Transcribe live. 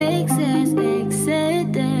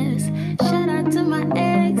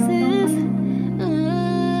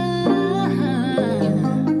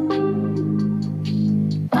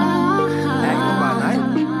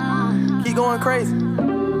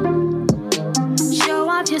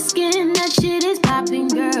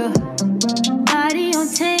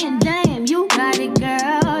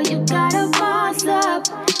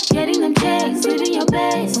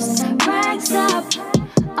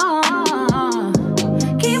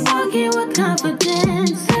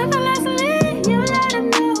confidence. Effortlessly, you let them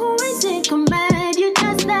know who is in command. You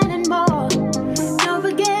just that and more. Don't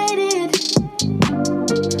forget it.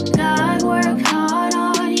 God worked hard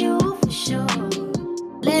on you for sure.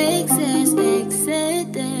 Lexus,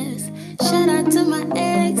 Exodus. Shout out to my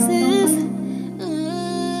exes.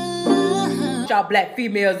 Y'all black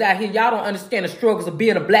females out here, y'all don't understand the struggles of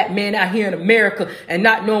being a black man out here in America and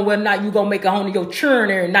not knowing whether or not you gonna make it home to your children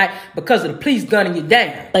every night because of the police gunning you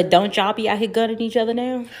down. But don't y'all be out here gunning each other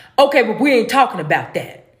down? Okay, but we ain't talking about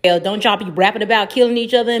that. Well, don't y'all be rapping about killing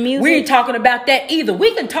each other in music? We ain't talking about that either.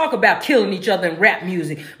 We can talk about killing each other in rap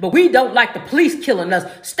music, but we don't like the police killing us.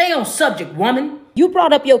 Stay on subject, woman. You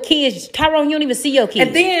brought up your kids. Tyrone, you don't even see your kids.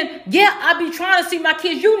 And then, yeah, I be trying to see my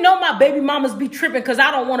kids. You know my baby mamas be tripping because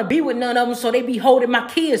I don't want to be with none of them, so they be holding my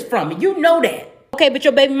kids from me. You know that. Okay, but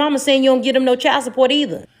your baby mama saying you don't get them no child support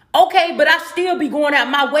either. Okay, but I still be going out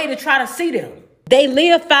my way to try to see them. They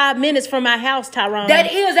live 5 minutes from my house, Tyrone.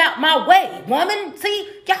 That is out my way, woman. See,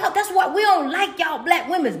 y'all, that's why we don't like y'all black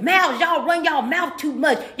women's mouths. Y'all run y'all mouth too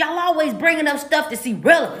much. Y'all always bringing up stuff that's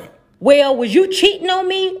irrelevant. Well, was you cheating on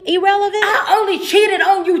me irrelevant? I only cheated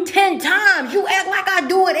on you 10 times. You act like I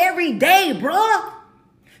do it every day, bruh.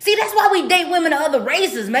 See, that's why we date women of other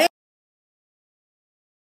races, man.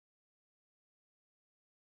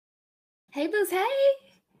 Hey, boos, hey.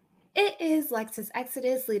 It is Lexus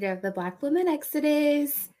Exodus, leader of the Black Women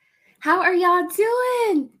Exodus. How are y'all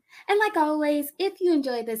doing? And like always, if you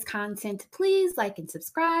enjoy this content, please like and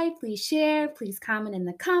subscribe, please share, please comment in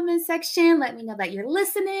the comment section. Let me know that you're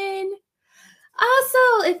listening.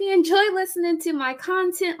 Also, if you enjoy listening to my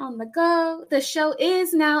content on the go, the show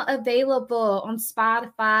is now available on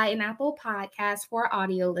Spotify and Apple Podcasts for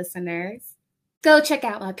audio listeners. Go check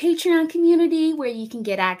out my Patreon community where you can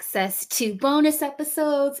get access to bonus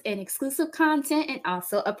episodes and exclusive content and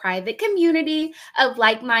also a private community of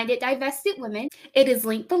like-minded divested women. It is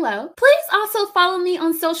linked below. Please also follow me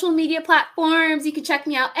on social media platforms. You can check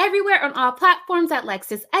me out everywhere on all platforms at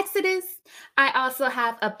Lexus Exodus. I also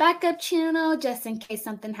have a backup channel just in case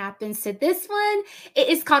something happens to this one. It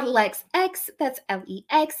is called LexX. That's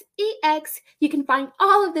LEXEX. You can find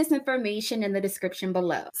all of this information in the description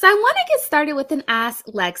below. So I want to get started with an Ask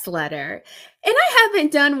Lex letter. And I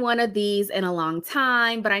haven't done one of these in a long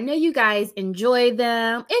time, but I know you guys enjoy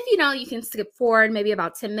them. If you don't, you can skip forward maybe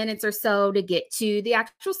about 10 minutes or so to get to the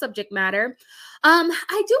actual subject matter. I do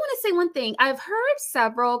want to say one thing. I've heard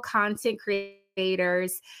several content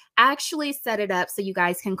creators actually set it up so you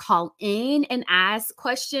guys can call in and ask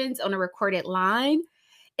questions on a recorded line.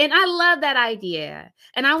 And I love that idea.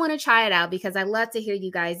 And I want to try it out because I love to hear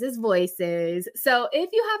you guys' voices. So if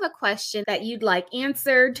you have a question that you'd like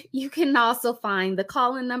answered, you can also find the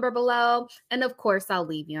call-in number below. And of course, I'll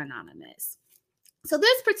leave you anonymous. So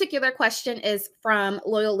this particular question is from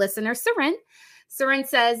loyal listener Seren. Seren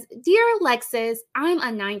says, Dear Lexus, I'm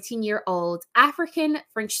a 19-year-old African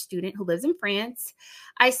French student who lives in France.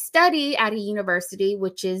 I study at a university,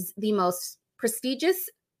 which is the most prestigious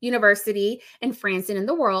university in France and in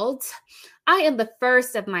the world. I am the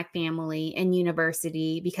first of my family in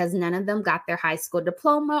university because none of them got their high school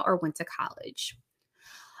diploma or went to college.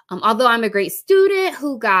 Although I'm a great student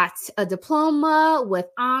who got a diploma with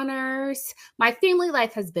honors, my family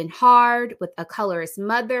life has been hard with a colorist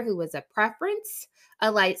mother who was a preference,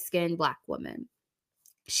 a light-skinned Black woman.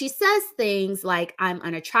 She says things like I'm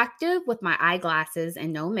unattractive with my eyeglasses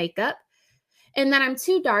and no makeup, and that I'm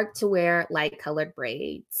too dark to wear light-colored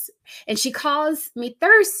braids. And she calls me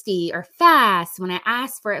thirsty or fast when I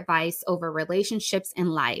ask for advice over relationships and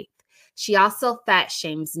life. She also fat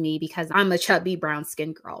shames me because I'm a chubby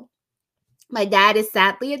brown-skinned girl. My dad is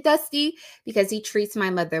sadly a dusty because he treats my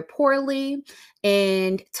mother poorly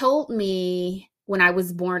and told me when I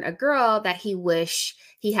was born a girl that he wished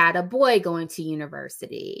he had a boy going to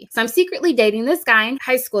university. So I'm secretly dating this guy in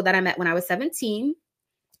high school that I met when I was 17.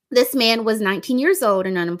 This man was 19 years old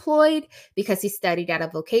and unemployed because he studied at a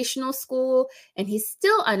vocational school, and he's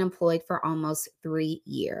still unemployed for almost 3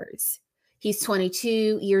 years. He's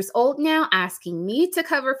 22 years old now, asking me to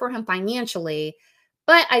cover for him financially,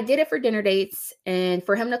 but I did it for dinner dates and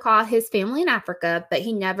for him to call his family in Africa, but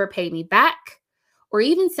he never paid me back or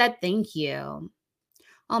even said thank you.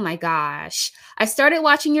 Oh my gosh. I started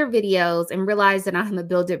watching your videos and realized that I'm a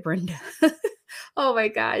Build It Brenda. Oh my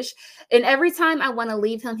gosh. And every time I want to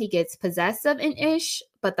leave him, he gets possessive and ish,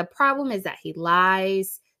 but the problem is that he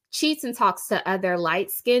lies, cheats, and talks to other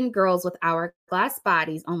light-skinned girls with hourglass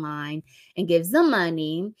bodies online and gives them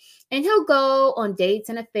money. And he'll go on dates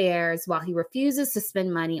and affairs while he refuses to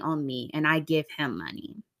spend money on me, and I give him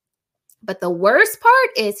money. But the worst part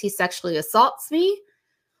is he sexually assaults me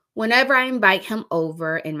whenever I invite him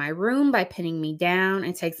over in my room by pinning me down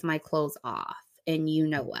and takes my clothes off. And you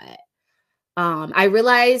know what? I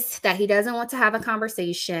realized that he doesn't want to have a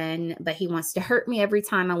conversation, but he wants to hurt me every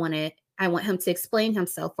time I want him to explain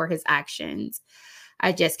himself for his actions.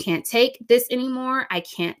 I just can't take this anymore. I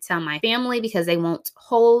can't tell my family because they won't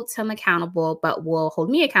hold him accountable, but will hold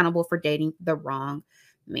me accountable for dating the wrong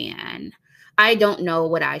man. I don't know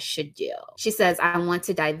what I should do. She says, I want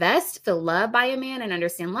to divest, feel loved by a man, and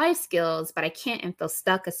understand life skills, but I can't and feel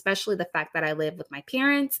stuck, especially the fact that I live with my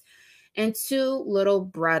parents and two little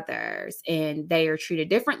brothers, and they are treated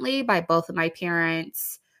differently by both of my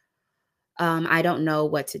parents. I don't know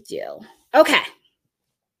what to do. Okay.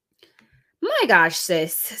 My gosh,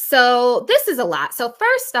 sis. So this is a lot. So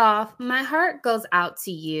first off, my heart goes out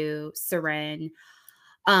to you, Seren.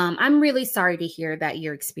 I'm really sorry to hear that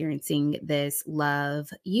you're experiencing this, love.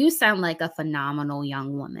 You sound like a phenomenal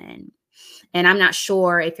young woman. And I'm not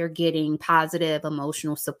sure if you're getting positive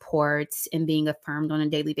emotional support and being affirmed on a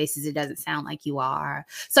daily basis. It doesn't sound like you are.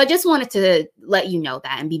 So I just wanted to let you know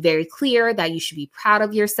that and be very clear that you should be proud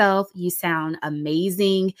of yourself. You sound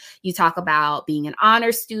amazing. You talk about being an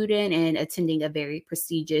honor student and attending a very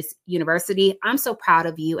prestigious university. I'm so proud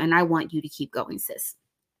of you, and I want you to keep going, sis.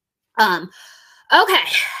 Okay.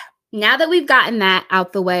 Now that we've gotten that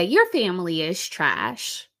out the way, your family is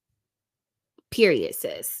trash. Period,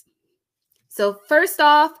 sis. So first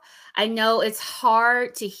off, I know it's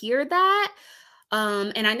hard to hear that.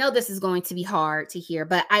 And I know this is going to be hard to hear,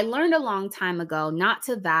 but I learned a long time ago not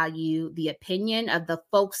to value the opinion of the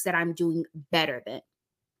folks that I'm doing better than.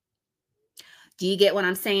 Do you get what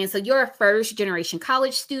I'm saying? So you're a first generation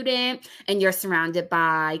college student and you're surrounded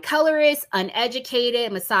by colorist,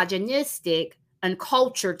 uneducated, misogynistic,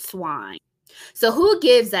 uncultured swine. So who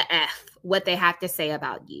gives a F what they have to say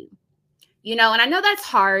about you? You know, and I know that's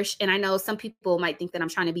harsh. And I know some people might think that I'm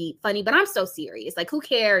trying to be funny, but I'm so serious. Like, who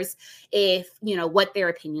cares if, you know, what their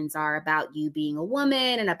opinions are about you being a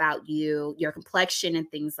woman and about you, your complexion and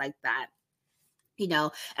things like that. You know,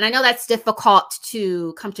 and I know that's difficult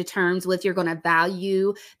to come to terms with. You're going to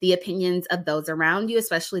value the opinions of those around you,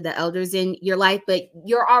 especially the elders in your life, but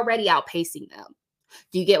you're already outpacing them.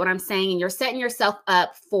 Do you get what I'm saying? And you're setting yourself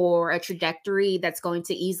up for a trajectory that's going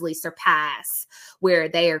to easily surpass where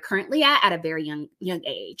they are currently at a very young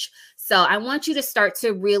age. So I want you to start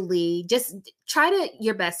to really just try to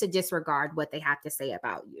your best to disregard what they have to say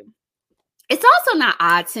about you. It's also not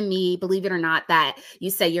odd to me, believe it or not, that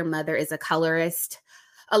you say your mother is a colorist.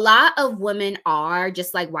 A lot of women are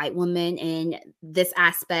just like white women in this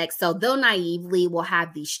aspect. So they'll naively will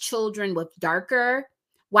have these children with darker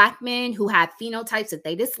Black men who have phenotypes that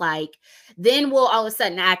they dislike, then will all of a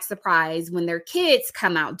sudden act surprised when their kids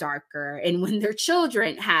come out darker and when their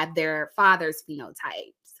children have their father's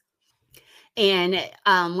phenotypes. And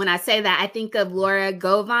when I say that, I think of Laura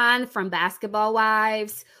Govan from Basketball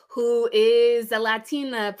Wives, who is a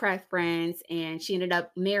Latina preference, and she ended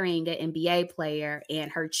up marrying an NBA player,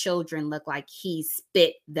 and her children look like he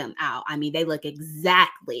spit them out. I mean, they look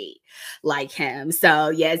exactly like him. So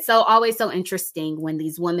yeah, it's so always so interesting when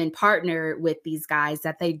these women partner with these guys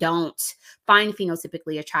that they don't find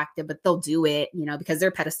phenotypically attractive, but they'll do it, you know, because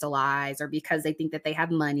they're pedestalized or because they think that they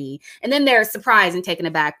have money. And then they're surprised and taken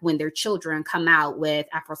aback when their children come out with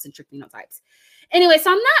Afrocentric phenotypes. Anyway,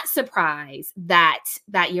 so I'm not surprised that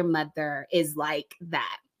your mother is like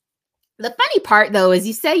that. The funny part, though, is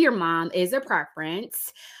you say your mom is a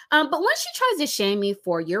preference, but when she tries to shame you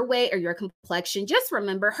for your weight or your complexion, just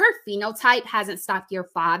remember her phenotype hasn't stopped your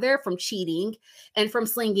father from cheating and from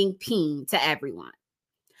slinging peen to everyone.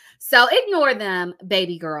 So ignore them,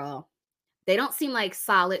 baby girl. They don't seem like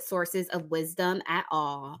solid sources of wisdom at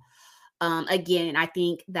all. Again, I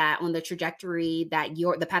think that on the trajectory that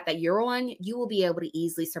the path that you're on, you will be able to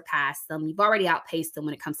easily surpass them. You've already outpaced them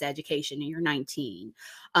when it comes to education, and you're 19.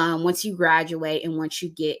 Once you graduate and once you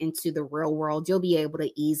get into the real world, you'll be able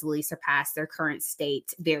to easily surpass their current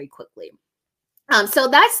state very quickly. So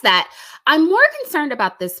that's that. I'm more concerned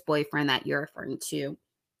about this boyfriend that you're referring to.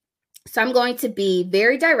 So I'm going to be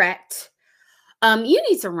very direct. You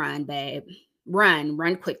need to run, babe.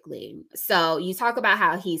 Run quickly. So you talk about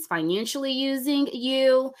how he's financially using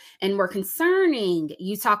you, and more concerning,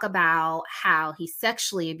 you talk about how he's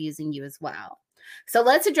sexually abusing you as well. So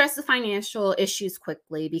let's address the financial issues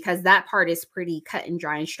quickly because that part is pretty cut and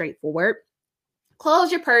dry and straightforward.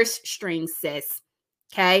 Close your purse strings, sis.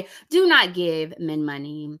 Okay. Do not give men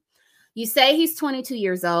money. You say he's 22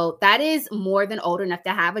 years old. That is more than old enough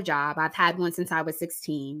to have a job. I've had one since I was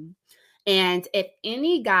 16. And if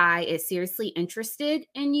any guy is seriously interested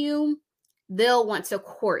in you, they'll want to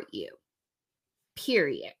court you.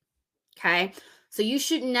 Period. Okay. So you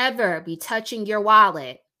should never be touching your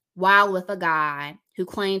wallet while with a guy who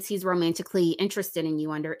claims he's romantically interested in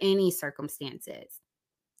you under any circumstances.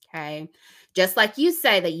 Okay. Just like you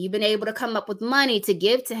say that you've been able to come up with money to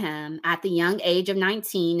give to him at the young age of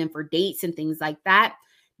 19 and for dates and things like that,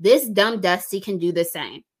 this dumb Dusty can do the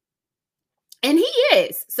same. And he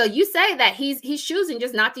is. So you say that he's choosing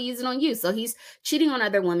just not to use it on you. So he's cheating on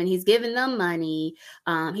other women. He's giving them money.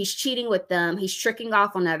 He's cheating with them. He's tricking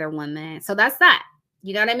off on other women. So that's that.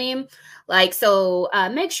 You know what I mean? Like, so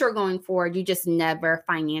make sure going forward, you just never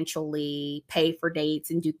financially pay for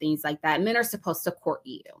dates and do things like that. Men are supposed to court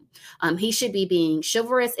you. He should be being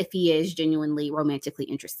chivalrous if he is genuinely romantically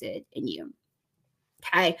interested in you.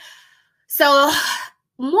 Okay. So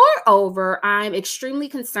moreover, I'm extremely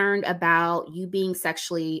concerned about you being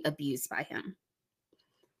sexually abused by him.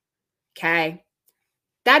 Okay.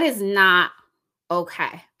 That is not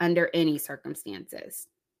okay under any circumstances.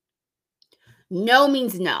 No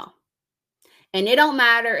means no. And it don't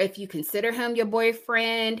matter if you consider him your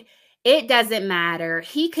boyfriend. It doesn't matter.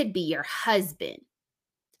 He could be your husband.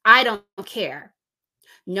 I don't care.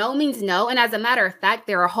 No means no. And as a matter of fact,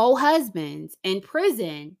 there are whole husbands in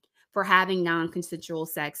prison for having non-consensual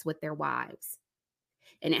sex with their wives.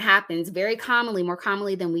 And it happens very commonly, more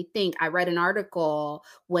commonly than we think. I read an article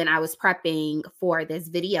when I was prepping for this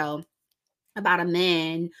video about a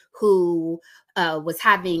man who was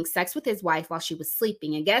having sex with his wife while she was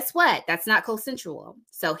sleeping. And guess what? That's not consensual.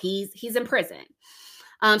 So he's in prison.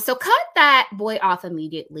 So cut that boy off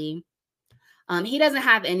immediately. He doesn't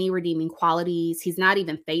have any redeeming qualities. He's not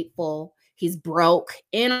even faithful. He's broke.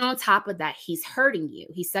 And on top of that, he's hurting you.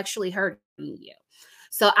 He's sexually hurting you.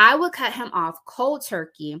 So I would cut him off cold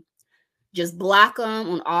turkey. Just block him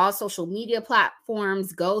on all social media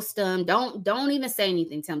platforms. Ghost him. Don't even say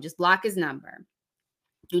anything to him. Just block his number.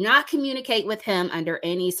 Do not communicate with him under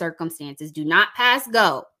any circumstances. Do not pass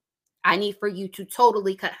go. I need for you to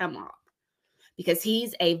totally cut him off because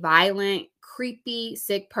he's a violent, creepy,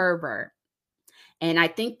 sick pervert. And I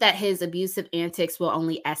think that his abusive antics will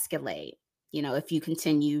only escalate, you know, if you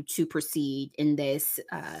continue to proceed in this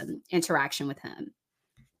interaction with him.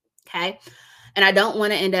 Okay. And I don't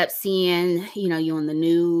want to end up seeing, you know, you on the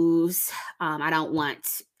news. I don't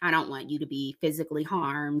want you to be physically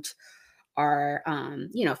harmed or,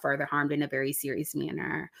 you know, further harmed in a very serious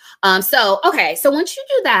manner. So once you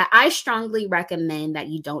do that, I strongly recommend that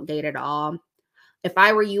you don't date at all. If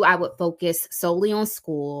I were you, I would focus solely on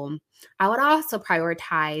school. I would also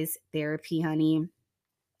prioritize therapy, honey.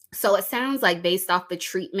 So it sounds like based off the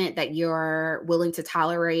treatment that you're willing to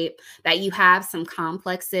tolerate, that you have some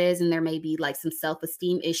complexes and there may be like some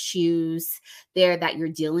self-esteem issues there that you're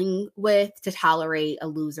dealing with to tolerate a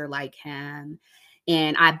loser like him.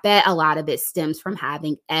 And I bet a lot of it stems from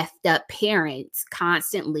having effed up parents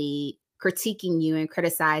constantly critiquing you and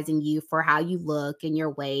criticizing you for how you look and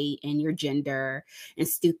your weight and your gender and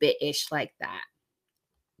stupid ish like that.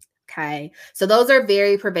 Okay. So those are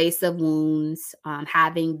very pervasive wounds,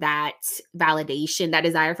 having that validation, that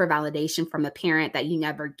desire for validation from a parent that you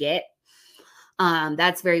never get.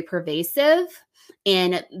 That's very pervasive.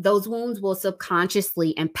 And those wounds will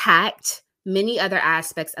subconsciously impact many other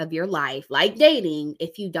aspects of your life, like dating,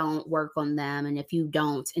 if you don't work on them and if you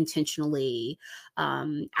don't intentionally,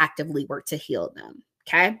 actively work to heal them.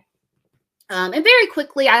 Okay. And very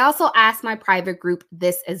quickly, I also asked my private group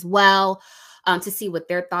this as well. To see what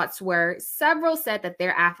their thoughts were. Several said that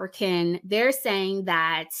they're African. They're saying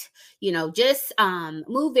that, you know, just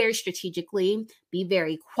move very strategically, be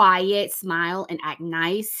very quiet, smile, and act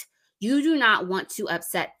nice. You do not want to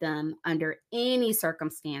upset them under any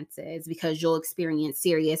circumstances because you'll experience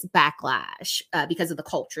serious backlash because of the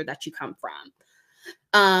culture that you come from.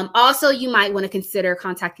 Also, you might want to consider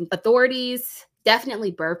contacting authorities. Definitely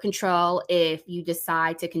birth control if you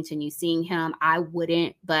decide to continue seeing him. I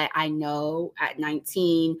wouldn't, but I know at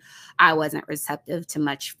 19, I wasn't receptive to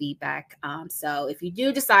much feedback. So if you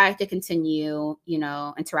do decide to continue, you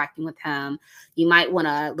know, interacting with him, you might want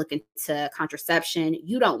to look into contraception.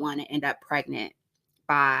 You don't want to end up pregnant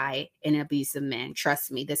by an abusive man.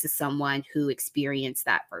 Trust me, this is someone who experienced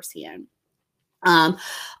that firsthand.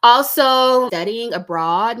 Also, studying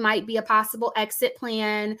abroad might be a possible exit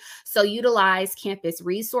plan. So utilize campus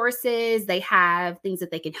resources. They have things that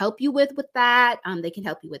they can help you with that. They can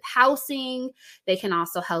help you with housing. They can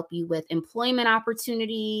also help you with employment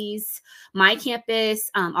opportunities. My campus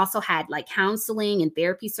also had like counseling and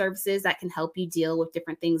therapy services that can help you deal with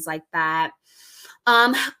different things like that.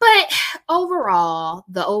 But overall,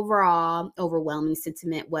 the overall overwhelming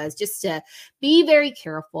sentiment was just to be very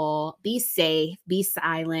careful, be safe, be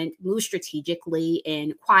silent, move strategically,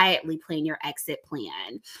 and quietly plan your exit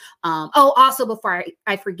plan. Also, before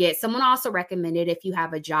I forget, someone also recommended if you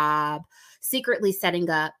have a job, secretly setting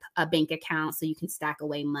up a bank account so you can stack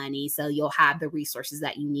away money so you'll have the resources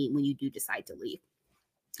that you need when you do decide to leave.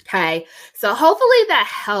 Okay, so hopefully that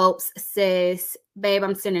helps, sis. Babe,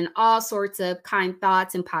 I'm sending all sorts of kind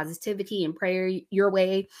thoughts and positivity and prayer your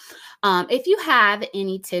way. If you have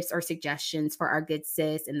any tips or suggestions for our good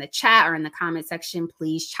sis in the chat or in the comment section,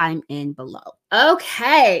 please chime in below.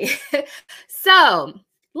 Okay, so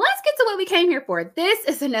let's get to what we came here for. This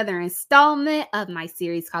is another installment of my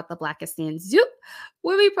series called the Blackistan Zoo,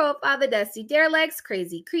 where we profile the dusty derelicts,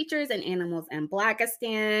 crazy creatures, and animals in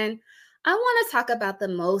Blackistan. I want to talk about the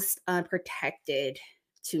most unprotected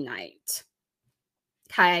tonight.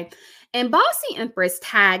 Okay. And Bossy Empress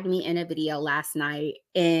tagged me in a video last night.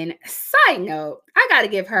 And side note, I got to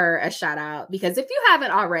give her a shout out because if you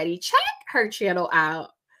haven't already, check her channel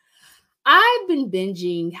out. I've been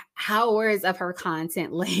binging hours of her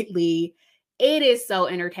content lately. It is so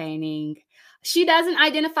entertaining. She doesn't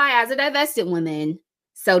identify as a divested woman,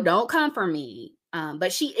 so don't come for me.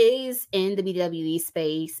 But she is in the BWE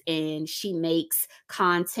space and she makes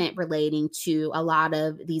content relating to a lot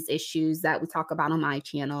of these issues that we talk about on my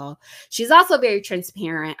channel. She's also very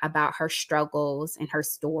transparent about her struggles and her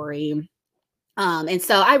story. And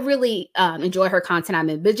so I really enjoy her content. I've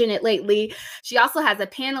been binging it lately. She also has a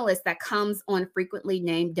panelist that comes on frequently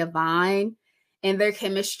named Divine, and their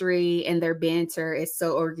chemistry and their banter is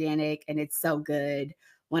so organic and it's so good.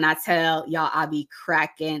 When I tell y'all, I'll be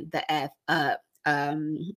cracking the F up.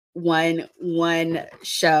 One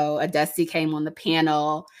show, a Dusty came on the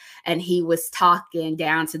panel and he was talking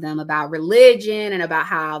down to them about religion and about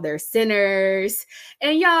how they're sinners.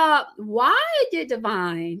 And y'all, why did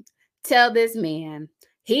Divine tell this man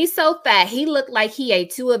he's so fat he looked like he ate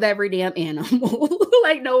two of every damn animal,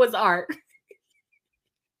 like Noah's Ark?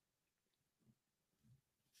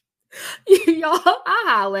 Y'all, I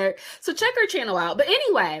hollered. So check her channel out. But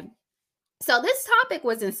anyway, so this topic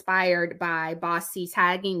was inspired by Bossy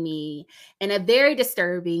tagging me in a very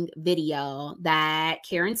disturbing video that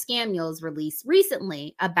Karen Scamulles released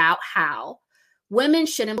recently about how women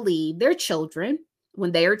shouldn't believe their children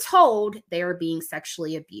when they are told they are being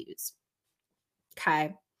sexually abused.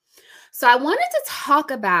 Okay. So I wanted to talk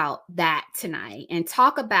about that tonight and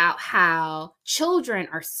talk about how children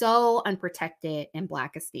are so unprotected in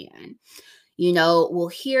Blackistan. You know, we'll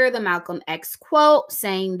hear the Malcolm X quote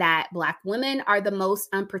saying that Black women are the most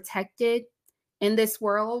unprotected in this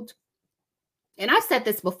world. And I've said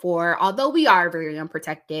this before, although we are very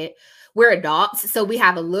unprotected, we're adults, so we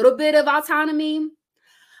have a little bit of autonomy.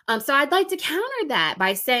 So I'd like to counter that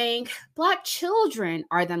by saying Black children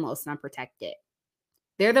are the most unprotected.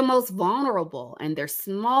 They're the most vulnerable, and they're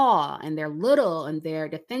small, and they're little, and they're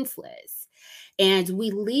defenseless. And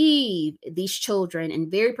we leave these children in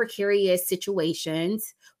very precarious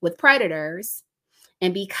situations with predators.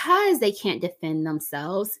 And because they can't defend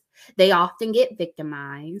themselves, they often get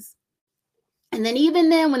victimized. And then even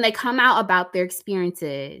then, when they come out about their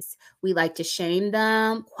experiences, we like to shame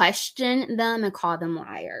them, question them, and call them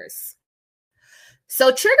liars. So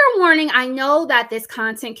trigger warning, I know that this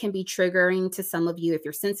content can be triggering to some of you if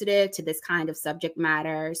you're sensitive to this kind of subject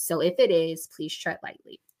matter. So if it is, please tread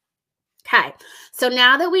lightly. Okay, so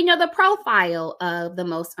now that we know the profile of the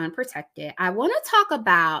most unprotected, I want to talk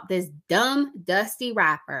about this dumb, dusty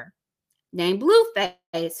rapper named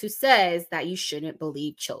Blueface who says that you shouldn't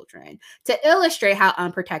believe children to illustrate how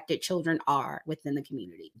unprotected children are within the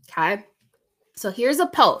community. Okay, so here's a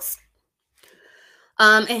post.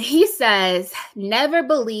 And he says, never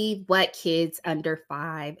believe what kids under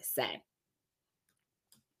 5 say.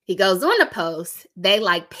 He goes on to post, they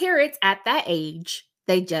like parrots at that age.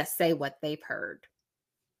 They just say what they've heard.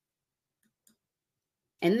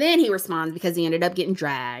 And then he responds because he ended up getting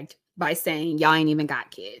dragged by saying, y'all ain't even got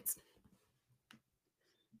kids.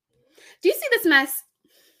 Do you see this mess?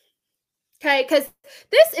 Okay, because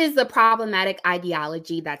this is the problematic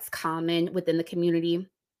ideology that's common within the community,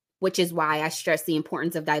 which is why I stress the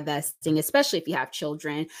importance of divesting, especially if you have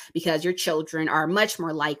children, because your children are much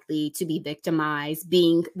more likely to be victimized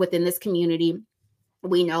being within this community.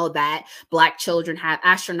 We know that Black children have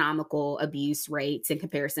astronomical abuse rates in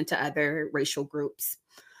comparison to other racial groups.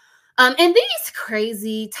 And these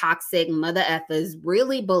crazy, toxic mother effers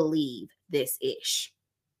really believe this ish.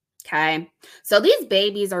 Okay. So these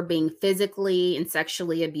babies are being physically and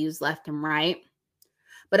sexually abused left and right.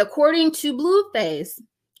 But according to Blueface,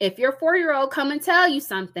 If your 4-year-old come and tell you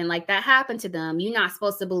something like that happened to them, you're not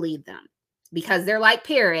supposed to believe them because they're like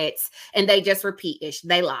parrots and they just repeat ish.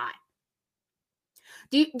 They lie.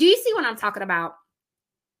 Do you see what I'm talking about?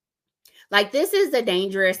 Like, this is the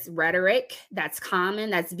dangerous rhetoric that's common,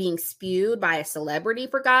 that's being spewed by a celebrity,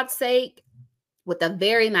 for God's sake, with a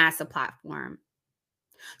very massive platform.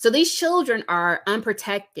 So these children are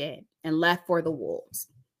unprotected and left for the wolves.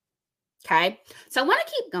 Okay, so I want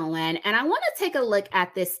to keep going, and I want to take a look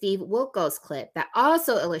at this Steve Wilkos clip that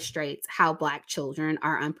also illustrates how Black children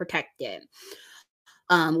are unprotected,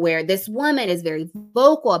 where this woman is very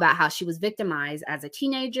vocal about how she was victimized as a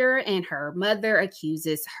teenager, and her mother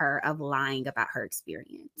accuses her of lying about her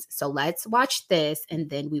experience. So let's watch this, and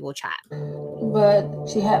then we will chat. But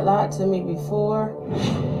she had lied to me before.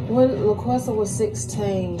 When LaQuessa was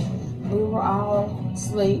 16, we were all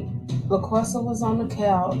asleep. LaQuessa was on the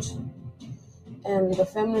couch, and the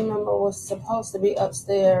family member was supposed to be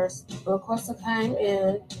upstairs. LaQuessa came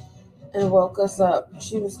in and woke us up.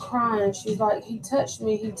 She was crying. She was like, he touched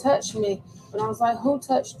me. And I was like, who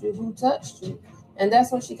touched you? Who touched you? And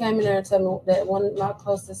that's when she came in there and told me that one of my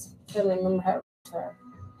closest family members had raped her.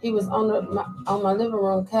 He was on my living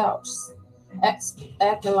room couch,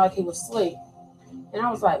 acting like he was asleep. And I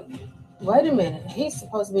was like, wait a minute. He's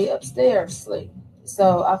supposed to be upstairs asleep.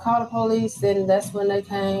 So I called the police, and that's when they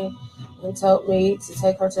came and told me to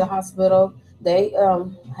take her to the hospital. They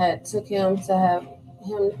had took him to have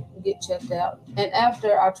him get checked out. And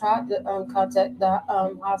after I tried to contact the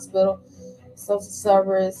hospital, social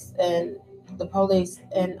service, and the police,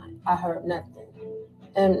 and I heard nothing.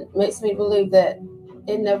 And makes me believe that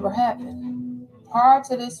it never happened. Prior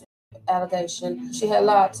to this allegation, she had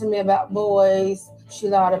lied to me about boys. She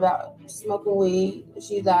lied about smoking weed.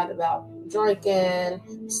 She lied about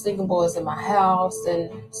drinking, sneaking boys in my house, and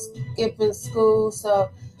skipping school. So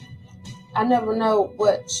I never know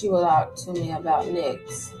what she would lie to me about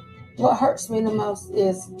next. What hurts me the most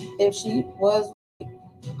is if she was,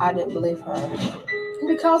 I didn't believe her.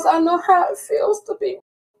 Because I know how it feels to be.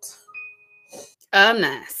 A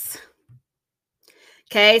mess.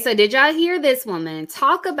 Okay, so did y'all hear this woman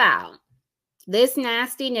talk about this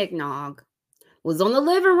nasty knick-nog was on the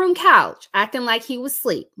living room couch acting like he was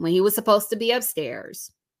asleep when he was supposed to be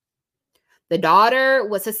upstairs? The daughter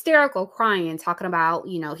was hysterical, crying, talking about,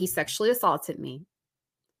 he sexually assaulted me.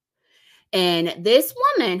 And this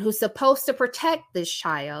woman who's supposed to protect this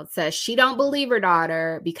child says she don't believe her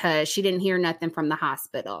daughter because she didn't hear nothing from the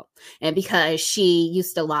hospital and because she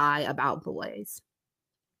used to lie about boys.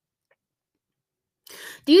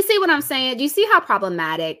 Do you see what I'm saying? Do you see how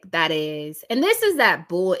problematic that is? And this is that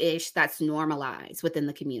bullish that's normalized within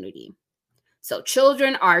the community. So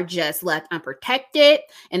children are just left unprotected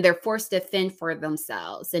and they're forced to fend for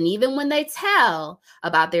themselves. And even when they tell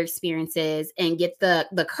about their experiences and get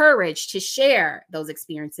the courage to share those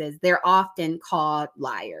experiences, they're often called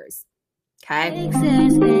liars. Okay? Shout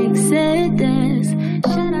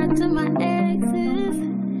out to my exes.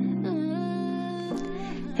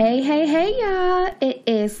 Hey, y'all. It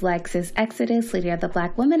is Lexus Exodus, leader of the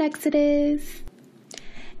Black Women Exodus.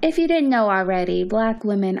 If you didn't know already, Black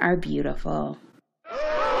women are beautiful.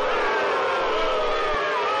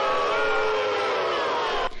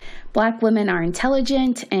 Black women are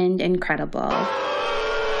intelligent and incredible.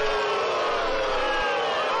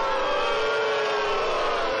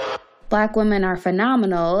 Black women are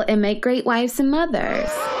phenomenal and make great wives and mothers.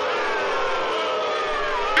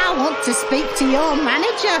 I want to speak to your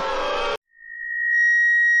manager.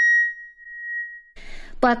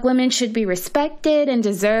 Black women should be respected and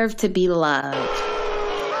deserve to be loved.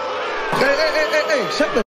 Hey,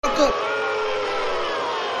 shut the fuck up.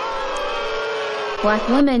 Black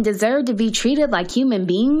women deserve to be treated like human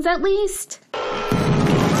beings, at least.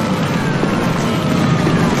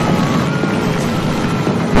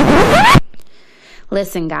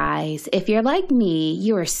 Listen, guys, if you're like me,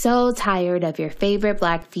 you are so tired of your favorite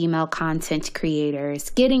Black female content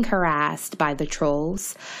creators getting harassed by the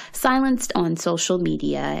trolls, silenced on social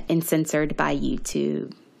media, and censored by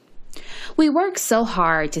YouTube. We work so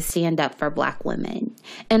hard to stand up for Black women,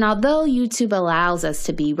 and although YouTube allows us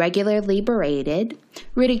to be regularly berated,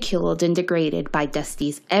 ridiculed, and degraded by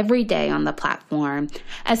Dusties every day on the platform,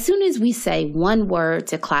 as soon as we say one word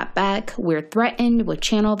to clap back, we're threatened with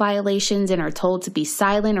channel violations and are told to be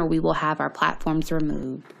silent or we will have our platforms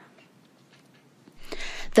removed.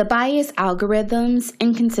 The biased algorithms,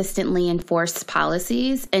 inconsistently enforced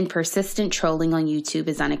policies, and persistent trolling on YouTube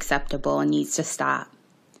is unacceptable and needs to stop.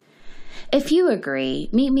 If you agree,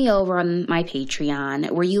 meet me over on my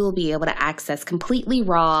Patreon, where you will be able to access completely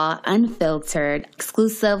raw, unfiltered,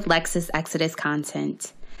 exclusive Lexus Exodus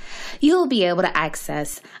content. You will be able to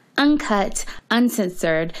access uncut,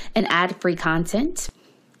 uncensored, and ad-free content,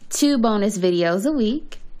 2 bonus videos a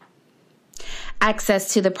week,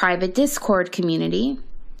 access to the private Discord community,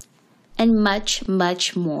 and much,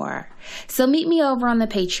 much more. So meet me over on the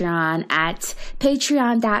Patreon at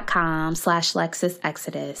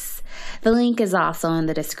patreon.com/LexisExodus. The link is also in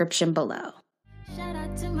the description below. Shout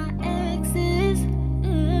out to my exes.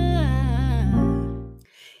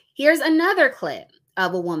 Here's another clip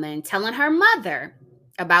of a woman telling her mother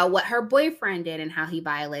about what her boyfriend did and how he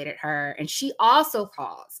violated her. And she also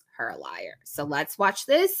calls her a liar. So let's watch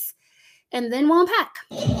this and then we'll unpack.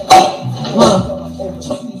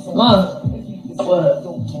 Mom, what?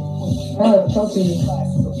 I have to talk to you.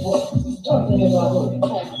 Talk to me about it.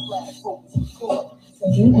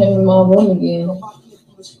 You came in my room again.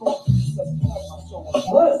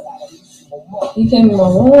 What? He came in my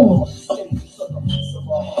room.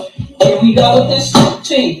 Here we go with this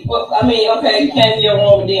cheat. Well, I mean, okay, you came in your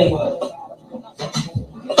room and then what?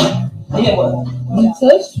 Then what? He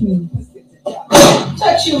touched me.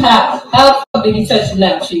 Touch you how? How the fuck did he touch you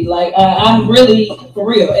now, cheat? Like, I'm really, for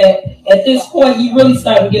real, at this point, you really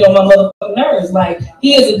starting to get on my motherfucking nerves. Like,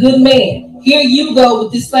 he is a good man. Here you go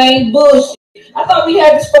with this same bullshit. I thought we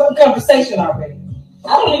had this fucking conversation already. I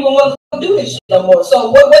don't even want to do this shit no more. So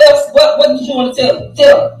what else? What did you want to tell him?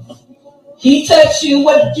 Tell him. He touched you.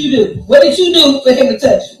 What did you do? What did you do for him to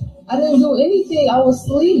touch you? I didn't do anything. I was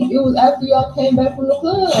asleep. It was after y'all came back from the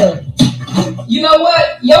club. You know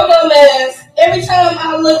what? Your dumb ass, every time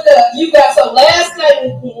I looked up, you got, so last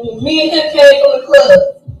night when me and him came from the club,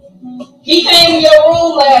 he came in your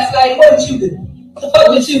room last night. What did you do? The fuck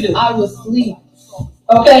did you do? I was asleep.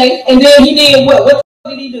 Okay, and then he did what? What the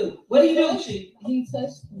fuck did he do? What did he do, Chief? He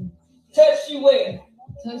touched me. Touched you where?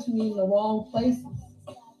 Touched me in the wrong places.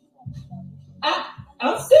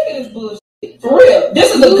 I'm sick of this bullshit. For real.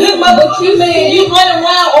 This is a good motherfucking man. You running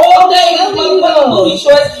around all day with motherfucking booty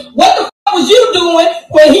shorts. What the fuck was you doing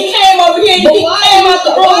when he came over here and he came out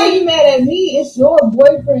the room? Why are you mad at me? It's your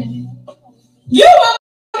boyfriend. You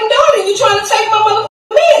motherfucking daughter. You trying to take my motherfucking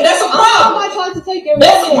man. That's a problem. I'm not trying to take your man.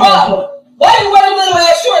 That's a problem. Why did you wear them little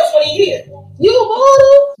ass shorts when he here? You bought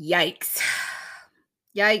him? Yikes.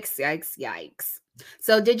 Yikes, yikes, yikes.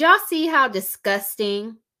 So did y'all see how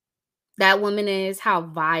disgusting that woman is, how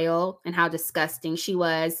vile and how disgusting she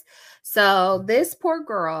was? So this poor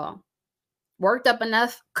girl worked up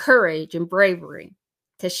enough courage and bravery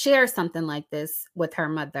to share something like this with her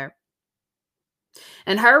mother.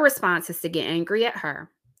 And her response is to get angry at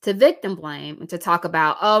her, to victim blame, and to talk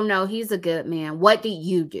about, oh no, he's a good man. What did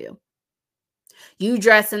you do? You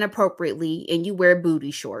dress inappropriately and you wear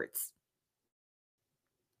booty shorts.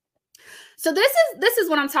 So this is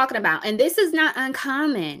what I'm talking about. And this is not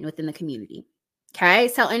uncommon within the community. Okay.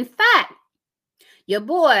 So in fact, your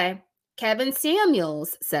boy, Kevin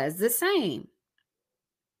Samuels, says the same.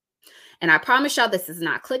 And I promise y'all, this is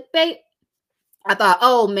not clickbait. I thought,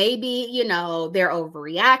 oh, maybe, you know, they're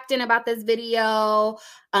overreacting about this video.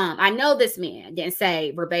 I know this man didn't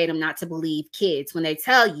say verbatim not to believe kids when they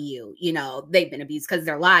tell you, you know, they've been abused because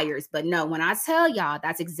they're liars. But no, when I tell y'all,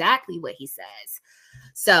 that's exactly what he says.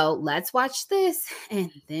 So let's watch this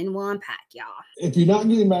and then we'll unpack, y'all. If you're not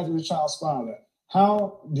getting back to the child's father,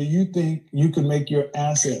 how do you think you can make your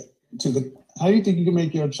asset how do you think you can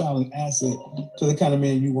make your child an asset to the kind of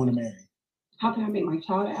man you want to marry? How can I make my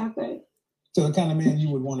child an asset? To the kind of man you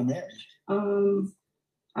would want to marry? I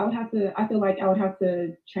feel like I would have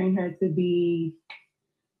to train her to be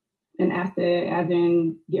an asset, as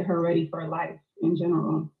in get her ready for life in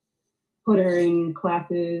general. Put her in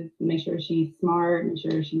classes, make sure she's smart, make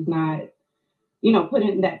sure she's not, you know, put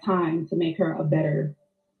in that time to make her a better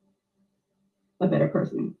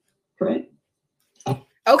person. Correct?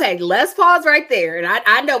 Okay, let's pause right there. And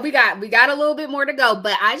I know we got a little bit more to go,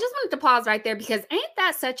 but I just wanted to pause right there because ain't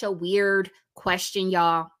that such a weird question,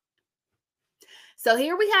 y'all? So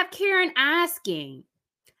here we have Karen asking,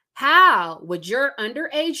 how would your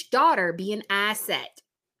underage daughter be an asset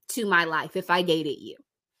to my life if I dated you?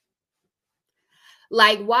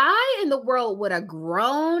 Like, why in the world would a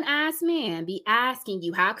grown ass man be asking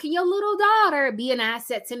you, how can your little daughter be an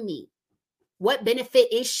asset to me? What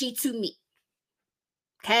benefit is she to me?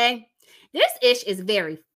 Okay, this ish is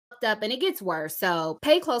very fucked up and it gets worse. So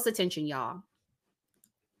pay close attention, y'all.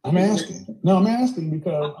 I'm asking. No, I'm asking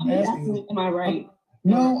because I'm asking. Am I right?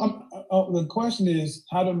 No, the question is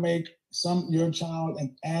how to make your child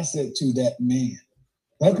an asset to that man.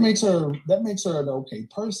 That makes her an okay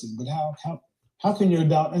person. But how can your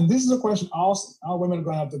daughter? And this is a question all women are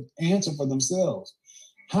going to have to answer for themselves.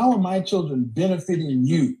 How are my children benefiting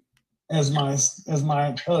you as my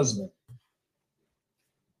husband?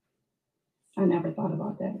 I never thought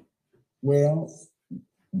about that. Well,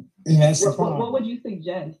 and that's the problem. What would you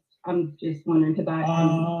suggest? I'm just wondering because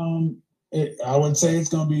I would say it's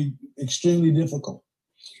going to be extremely difficult.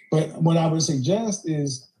 But what I would suggest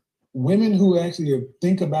is women who actually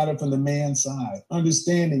think about it from the man's side,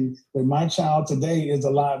 understanding that my child today is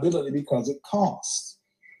a liability because it costs.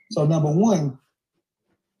 So number one,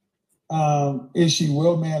 is she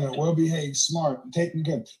well-mannered, well-behaved, smart, taken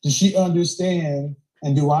care? Does she understand?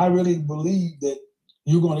 And do I really believe that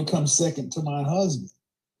you're going to come second to my husband?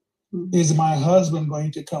 Mm-hmm. Is my husband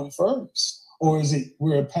going to come first? Or is it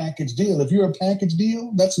we're a package deal? If you're a package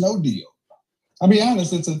deal, that's no deal. I'll be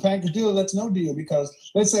honest, it's a package deal, that's no deal, because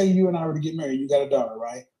let's say you and I were to get married, you got a daughter,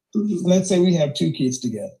 right? Mm-hmm. Let's say we have 2 kids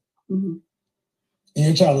together, mm-hmm. and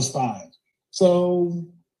your child is 5. So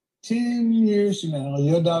 10 years from now,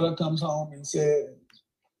 your daughter comes home and said,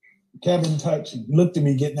 Kevin touched me, looked at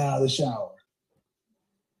me getting out of the shower.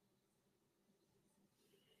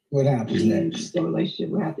 What happens next? The relationship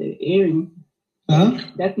will have to end. Huh?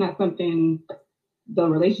 That's not something the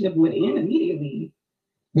relationship would end immediately.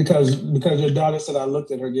 Because your daughter said I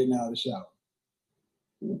looked at her getting out of the shower.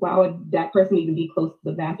 Why would that person even be close to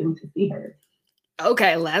the bathroom to see her?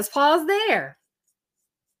 Okay, let's pause there.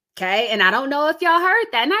 Okay, and I don't know if y'all heard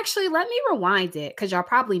that. And actually, let me rewind it because y'all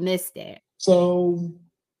probably missed it. So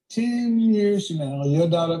 10 years from now, your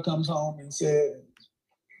daughter comes home and said,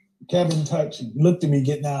 Kevin touched me, looked at me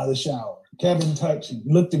getting out of the shower. Kevin touched me,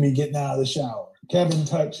 looked at me getting out of the shower. Kevin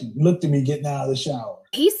touched me, looked at me getting out of the shower.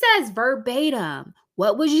 He says verbatim,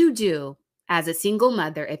 what would you do as a single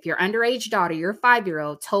mother if your underage daughter, your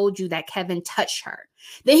 5-year-old, told you that Kevin touched her?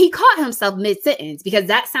 Then he caught himself mid-sentence because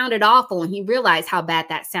that sounded awful and he realized how bad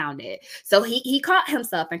that sounded. So he caught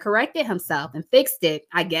himself and corrected himself and fixed it,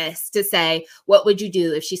 I guess, to say, what would you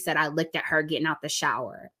do if she said I looked at her getting out the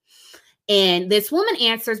shower? And this woman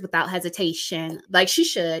answers without hesitation, like she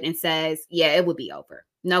should, and says, yeah, it would be over.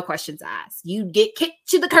 No questions asked. You get kicked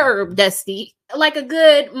to the curb, Dusty, like a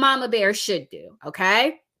good mama bear should do.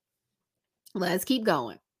 Okay, let's keep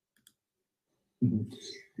going.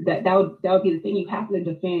 That would be the thing. You have to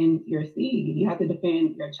defend your seed. You have to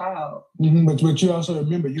defend your child. Mm-hmm. But you also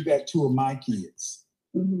remember you got 2 of my kids.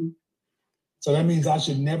 Mm-hmm. So that means I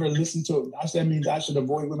should never listen to it. That means I should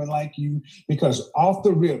avoid women like you, because off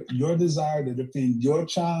the rip, your desire to defend your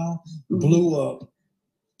child blew up.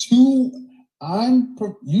 You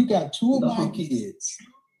got 2 of my kids,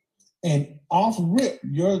 and off rip,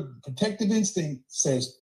 your protective instinct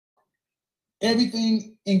says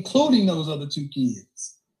everything, including those other 2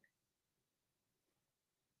 kids.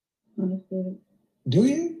 Understood. Do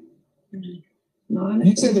you? Mm-hmm. No,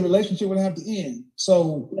 you said the relationship would have to end.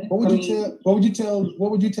 So what would you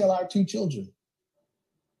tell our 2 children?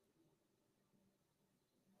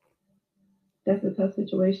 That's a tough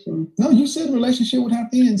situation. No, you said the relationship would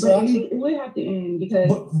have to end. So it would have to end because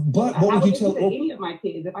but what would you tell any of my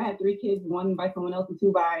kids? If I had 3 kids, 1 by someone else and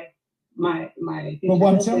 2 by my But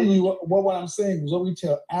what I'm telling you, what I'm saying is what we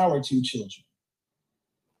tell our 2 children.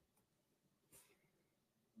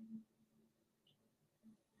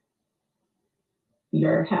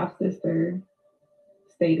 Your half sister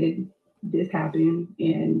stated this happened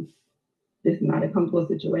and this is not a comfortable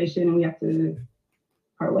situation and we have to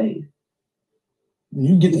part ways.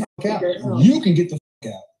 You get the fuck out. You can get the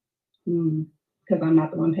fuck out. Because I'm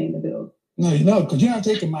not the one paying the bills. No, because you're not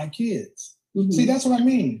taking my kids. Mm-hmm. See, that's what I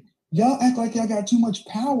mean. Y'all act like y'all got too much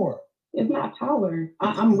power. It's not power.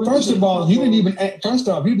 I'm really First of all, you didn't even.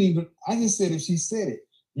 I just said if she said it.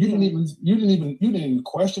 You didn't even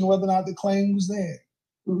question whether or not the claim was there.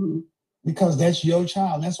 Mm-hmm. Because that's your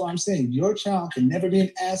child. That's what I'm saying. Your child can never be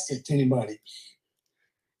an asset to anybody.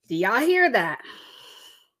 Do y'all hear that?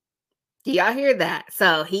 Do y'all hear that?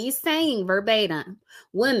 So he's saying verbatim,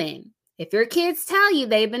 women, if your kids tell you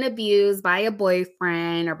they've been abused by a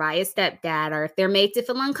boyfriend or by a stepdad, or if they're made to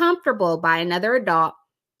feel uncomfortable by another adult,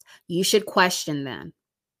 you should question them.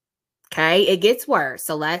 Okay? It gets worse.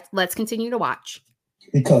 So let's continue to watch.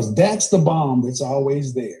 Because that's the bomb that's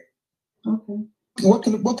always there. Okay. What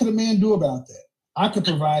could a man do about that? I could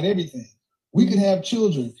provide everything. We could have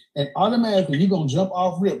children, and automatically you're gonna jump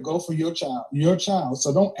off rip, go for your child.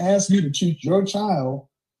 So don't ask me to treat your child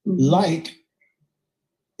like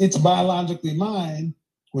it's biologically mine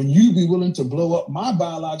when you be willing to blow up my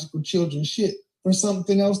biological children's shit for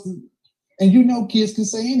something else. And you know kids can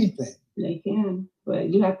say anything. They can, but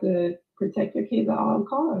you have to protect your kids at all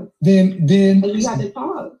costs. Then you have to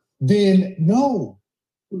talk. Then no.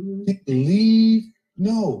 Leave.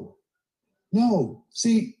 No.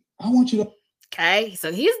 See, I want you to. Okay,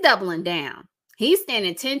 so he's doubling down. He's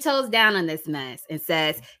standing 10 toes down on this mess and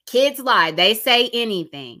says, kids lie. They say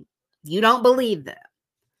anything. You don't believe them.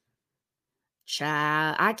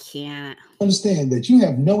 Child, I can't. Understand that you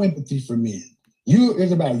have no empathy for men.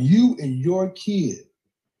 It's about you and your kid.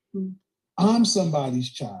 I'm somebody's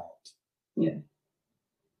child. Yeah.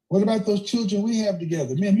 What about those children we have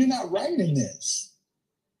together? Man, you're not right in this.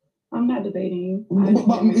 I'm not debating you. We're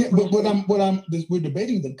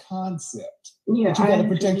debating the concept. Yeah, but you got to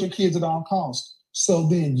protect your kids at all costs. So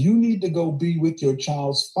then you need to go be with your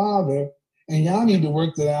child's father, and y'all need to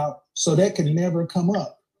work that out so that can never come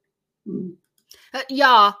up.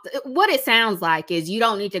 Y'all, what it sounds like is you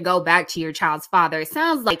don't need to go back to your child's father. It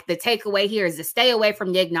sounds like the takeaway here is to stay away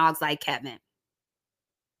from yignogs like Kevin.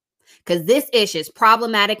 Because this issue is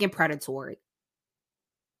problematic and predatory.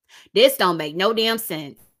 This don't make no damn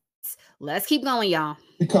sense. Let's keep going, y'all.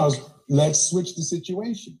 Because let's switch the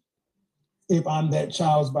situation. If I'm that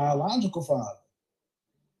child's biological father,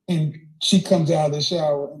 and she comes out of the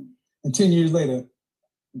shower, and 10 years later,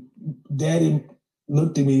 Daddy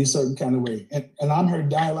looked at me a certain kind of way, and I'm her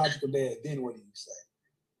biological dad, then what do you say?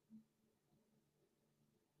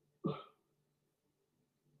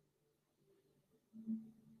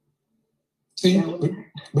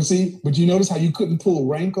 But you notice how you couldn't pull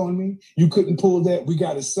rank on me? You couldn't pull that. We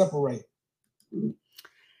got to separate.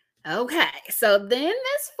 Okay, so then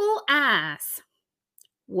this fool asks,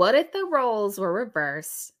 what if the roles were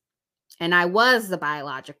reversed and I was the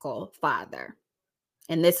biological father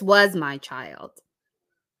and this was my child?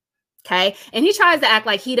 Okay. And he tries to act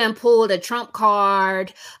like he done pulled a trump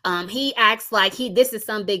card. He acts like this is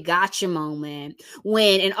some big gotcha moment,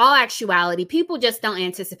 when in all actuality, people just don't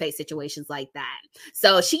anticipate situations like that.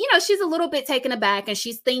 So she's a little bit taken aback and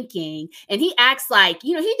she's thinking, and he acts like,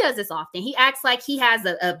 he does this often. He acts like he has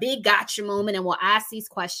a big gotcha moment and will ask these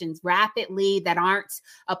questions rapidly that aren't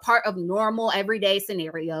a part of normal everyday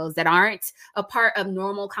scenarios, that aren't a part of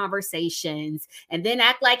normal conversations, and then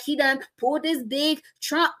act like he done pulled this big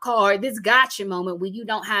trump card, this gotcha moment where you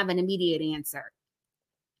don't have an immediate answer.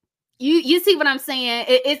 You see what I'm saying?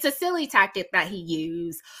 It's a silly tactic that he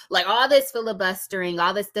used. Like all this filibustering,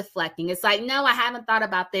 all this deflecting. It's like, no, I haven't thought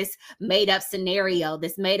about this made up scenario,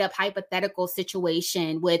 this made up hypothetical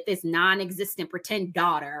situation with this non-existent pretend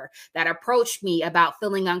daughter that approached me about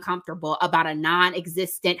feeling uncomfortable about a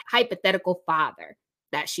non-existent hypothetical father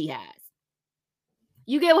that she has.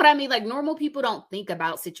 You get what I mean? Like normal people don't think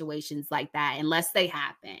about situations like that unless they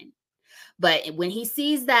happen. But when he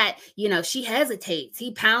sees that, she hesitates,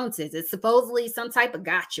 he pounces. It's supposedly some type of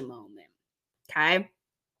gotcha moment. Okay.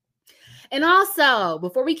 And also,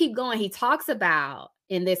 before we keep going, he talks about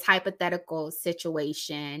in this hypothetical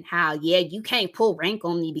situation how, you can't pull rank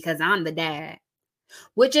on me because I'm the dad,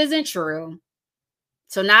 which isn't true.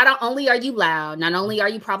 So not only are you loud, not only are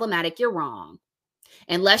you problematic, you're wrong.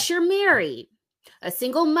 Unless you're married, a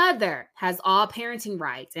single mother has all parenting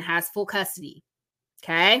rights and has full custody.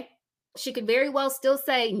 Okay. She could very well still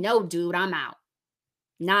say, no, dude, I'm out.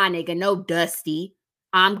 Nah, nigga, no, Dusty.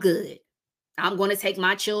 I'm good. I'm going to take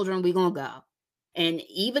my children. We're going to go. And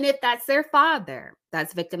even if that's their father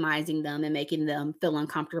that's victimizing them and making them feel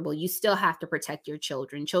uncomfortable, you still have to protect your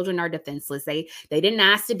children. Children are defenseless. They didn't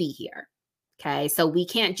ask to be here. Okay. So we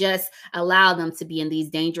can't just allow them to be in these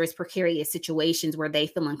dangerous, precarious situations where they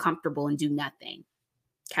feel uncomfortable and do nothing.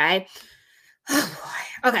 Okay. Oh,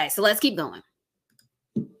 boy. Okay. So let's keep going.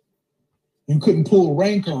 You couldn't pull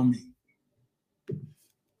rank on me.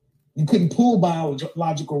 You couldn't pull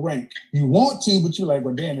biological rank. You want to, but you're like,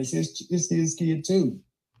 well, damn, it's his kid too.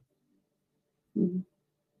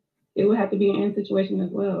 It would have to be an end situation as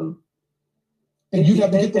well. And you'd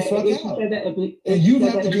have to get the fuck out. And you'd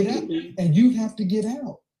have to get out. And you'd have to get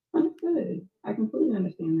out. Understood. I completely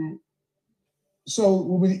understand that.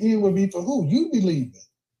 So the end would be for who? You'd be leaving.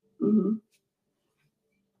 Mm-hmm.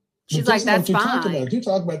 She's like, that's fine. You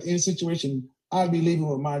talk about the end situation. I'd be leaving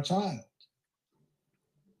with my child.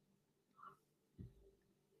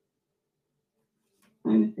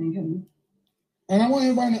 I understand, Kevin. And I want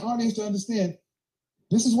everybody in the audience to understand,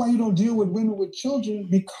 this is why you don't deal with women with children,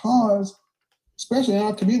 because, especially in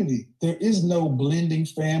our community, there is no blending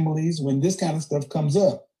families when this kind of stuff comes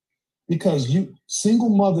up. Because single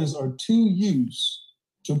mothers are too used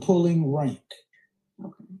to pulling rank.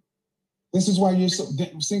 Okay. This is why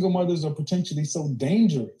single mothers are potentially so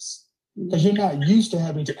dangerous, because you're not used to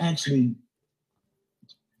having to actually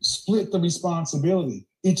split the responsibility.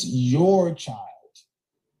 It's your child.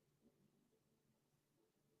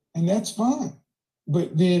 And that's fine.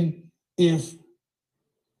 But then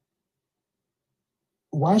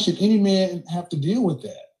why should any man have to deal with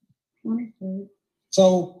that? Okay.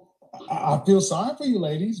 So I feel sorry for you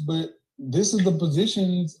ladies, but this is the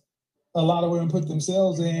positions a lot of women put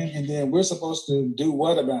themselves in, and then we're supposed to do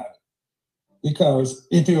what about it? Because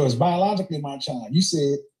if it was biologically my child, you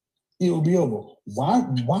said it will be over.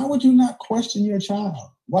 Why would you not question your child?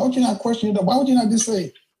 Why would you not question your? Why would you not just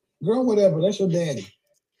say, girl, whatever, that's your daddy?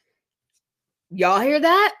 Y'all hear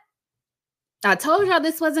that? I told y'all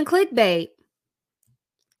this wasn't clickbait.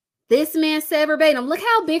 This man said verbatim, look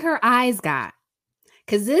how big her eyes got.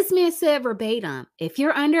 Because this man said verbatim, if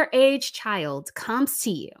your underage child comes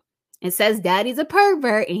to you and says daddy's a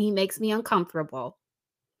pervert and he makes me uncomfortable,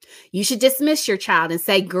 you should dismiss your child and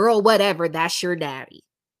say, girl, whatever, that's your daddy.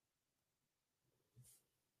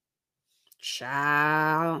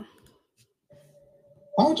 Child.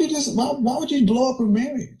 Why would you blow up a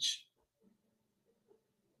marriage?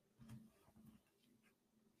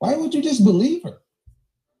 Why would you just believe her?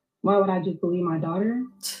 Why would I just believe my daughter?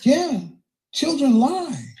 Yeah, children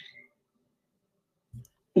lie.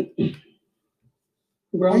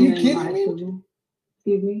 Are you kidding me? Children.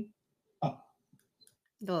 Excuse me?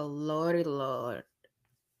 The Lordy Lord.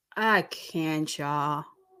 I can't, y'all.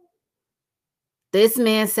 This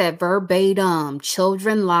man said verbatim,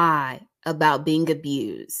 children lie about being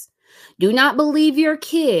abused. Do not believe your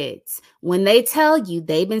kids when they tell you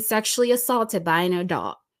they've been sexually assaulted by an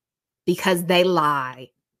adult because they lie.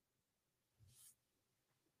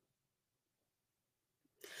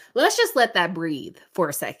 Let's just let that breathe for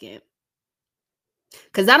a second.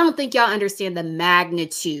 Because I don't think y'all understand the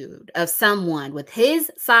magnitude of someone with his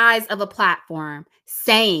size of a platform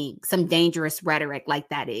saying some dangerous rhetoric like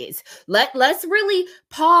that is. Let's really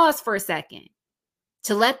pause for a second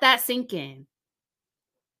to let that sink in.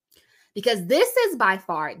 Because this is by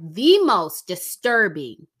far the most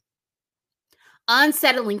disturbing,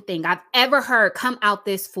 unsettling thing I've ever heard come out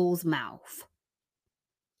this fool's mouth.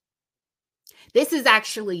 This is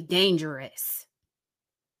actually dangerous.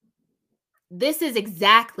 This is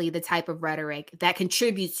exactly the type of rhetoric that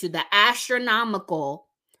contributes to the astronomical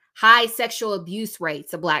high sexual abuse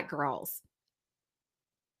rates of Black girls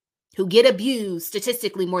who get abused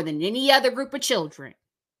statistically more than any other group of children.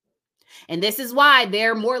 And this is why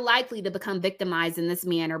they're more likely to become victimized in this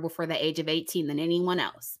manner before the age of 18 than anyone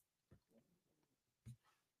else.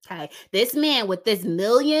 Okay, this man with this 1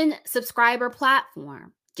 million subscriber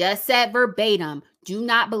platform just said verbatim, do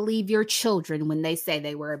not believe your children when they say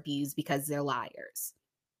they were abused because they're liars.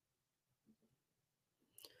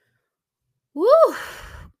 Woo!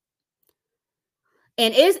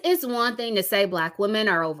 And it's one thing to say Black women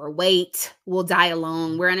are overweight, will die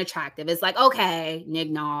alone, we're unattractive. It's like, okay,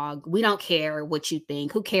 nig-nog, we don't care what you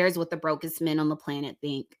think. Who cares what the brokest men on the planet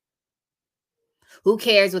think? Who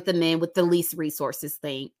cares what the men with the least resources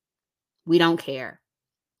think? We don't care.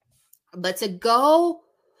 But to go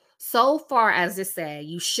so far as to say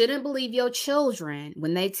you shouldn't believe your children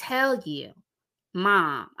when they tell you,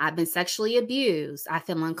 Mom, I've been sexually abused, I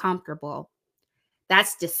feel uncomfortable.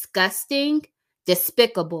 That's disgusting,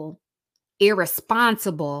 despicable,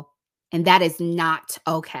 irresponsible, and that is not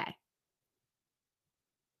okay.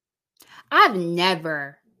 I've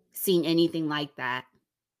never seen anything like that.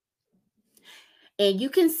 And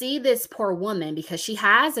you can see this poor woman because she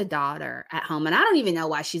has a daughter at home. And I don't even know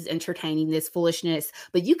why she's entertaining this foolishness,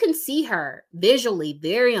 but you can see her visually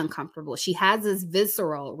very uncomfortable. She has this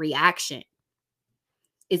visceral reaction.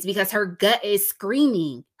 It's because her gut is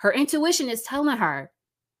screaming. Her intuition is telling her,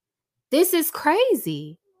 this is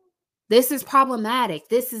crazy. This is problematic.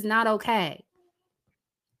 This is not okay.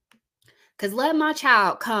 Because let my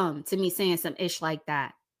child come to me saying some ish like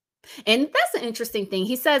that. And that's an interesting thing.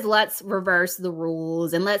 He says, let's reverse the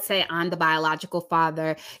rules and let's say I'm the biological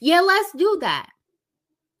father. Yeah, let's do that,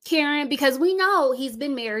 Karen, because we know he's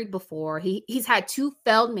been married before. He's had 2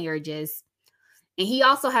 failed marriages, and he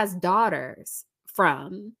also has daughters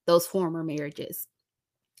from those former marriages.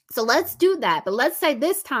 So let's do that. But let's say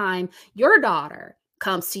this time your daughter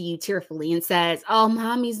comes to you tearfully and says, oh,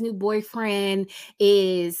 mommy's new boyfriend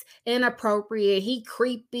is inappropriate. He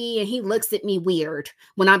creepy and he looks at me weird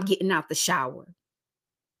when I'm getting out the shower.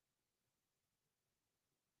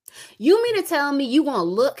 You mean to tell me you gonna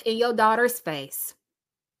look in your daughter's face,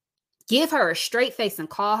 give her a straight face and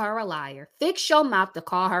call her a liar? Fix your mouth to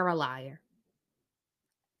call her a liar.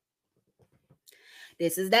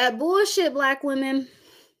 This is that bullshit, Black women.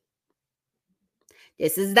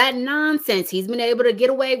 This is that nonsense he's been able to get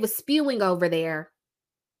away with spewing over there.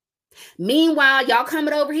 Meanwhile, y'all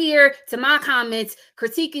coming over here to my comments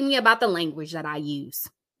critiquing me about the language that I use.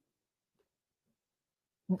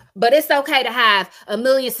 But it's okay to have 1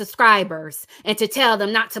 million subscribers and to tell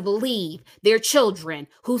them not to believe their children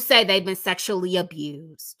who say they've been sexually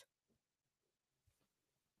abused.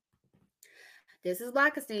 This is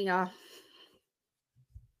Blackistan, y'all.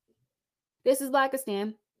 This is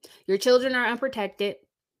Blackistan. Your children are unprotected.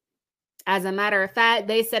 As a matter of fact,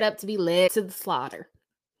 they set up to be led to the slaughter.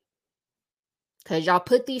 Because y'all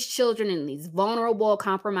put these children in these vulnerable,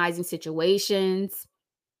 compromising situations.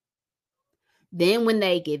 Then when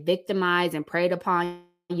they get victimized and preyed upon,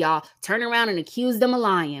 y'all turn around and accuse them of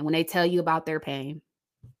lying when they tell you about their pain.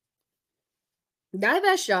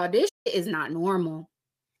 Divest, y'all. This shit is not normal.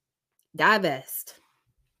 Divest.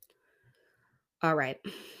 All right.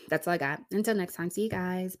 That's all I got. Until next time. See you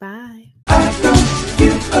guys. Bye. I don't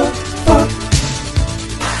give a fuck.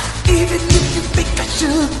 Even if you think I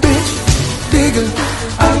should, bitch. Nigga,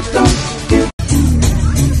 I don't give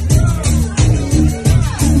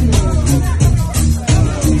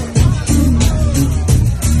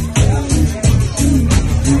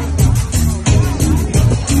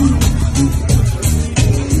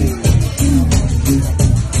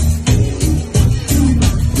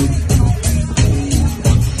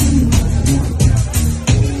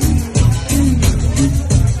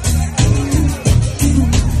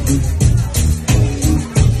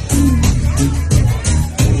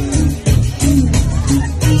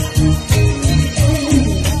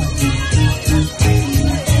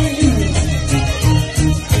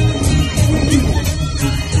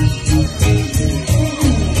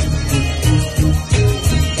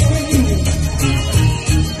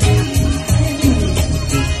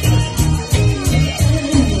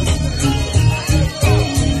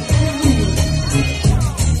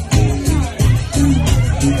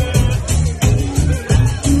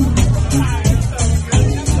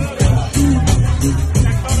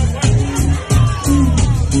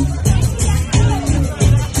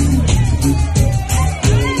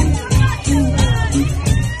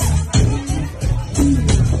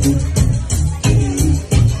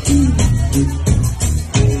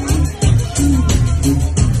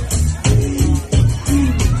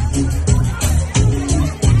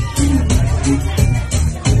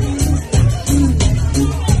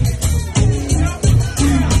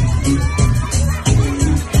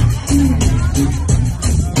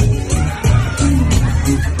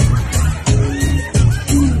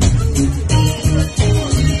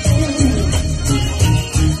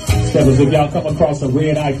If y'all come across a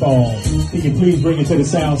red iPhone, can you please bring it to the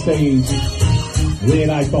sound stage? Red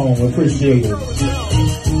iPhone, we appreciate it.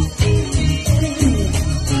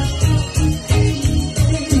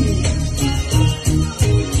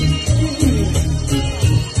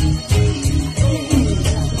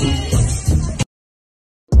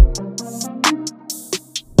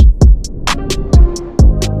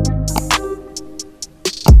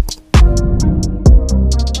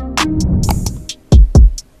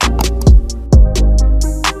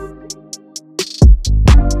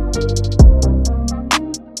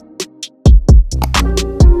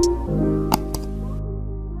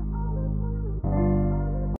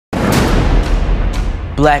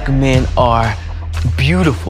 Black men are beautiful.